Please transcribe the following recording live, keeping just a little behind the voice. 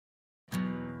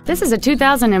This is a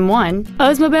 2001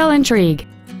 Oldsmobile Intrigue.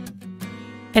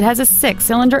 It has a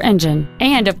 6-cylinder engine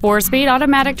and a 4-speed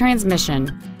automatic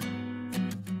transmission.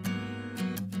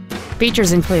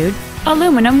 Features include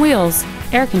aluminum wheels,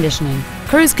 air conditioning,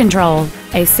 cruise control,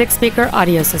 a 6-speaker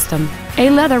audio system, a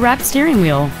leather-wrapped steering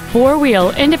wheel,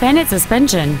 4-wheel independent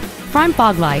suspension, front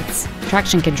fog lights,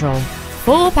 traction control,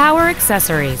 full power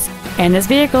accessories, and this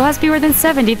vehicle has fewer than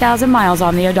 70,000 miles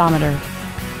on the odometer.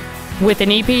 With an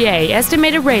EPA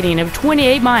estimated rating of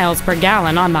 28 miles per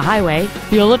gallon on the highway,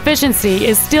 fuel efficiency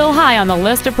is still high on the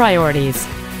list of priorities.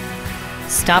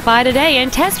 Stop by today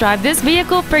and test drive this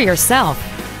vehicle for yourself.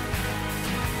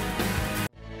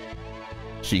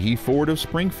 Sheehy Ford of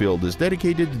Springfield is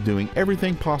dedicated to doing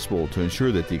everything possible to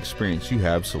ensure that the experience you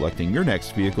have selecting your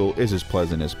next vehicle is as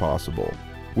pleasant as possible.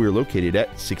 We are located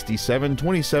at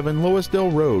 6727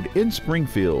 Loisdale Road in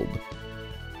Springfield.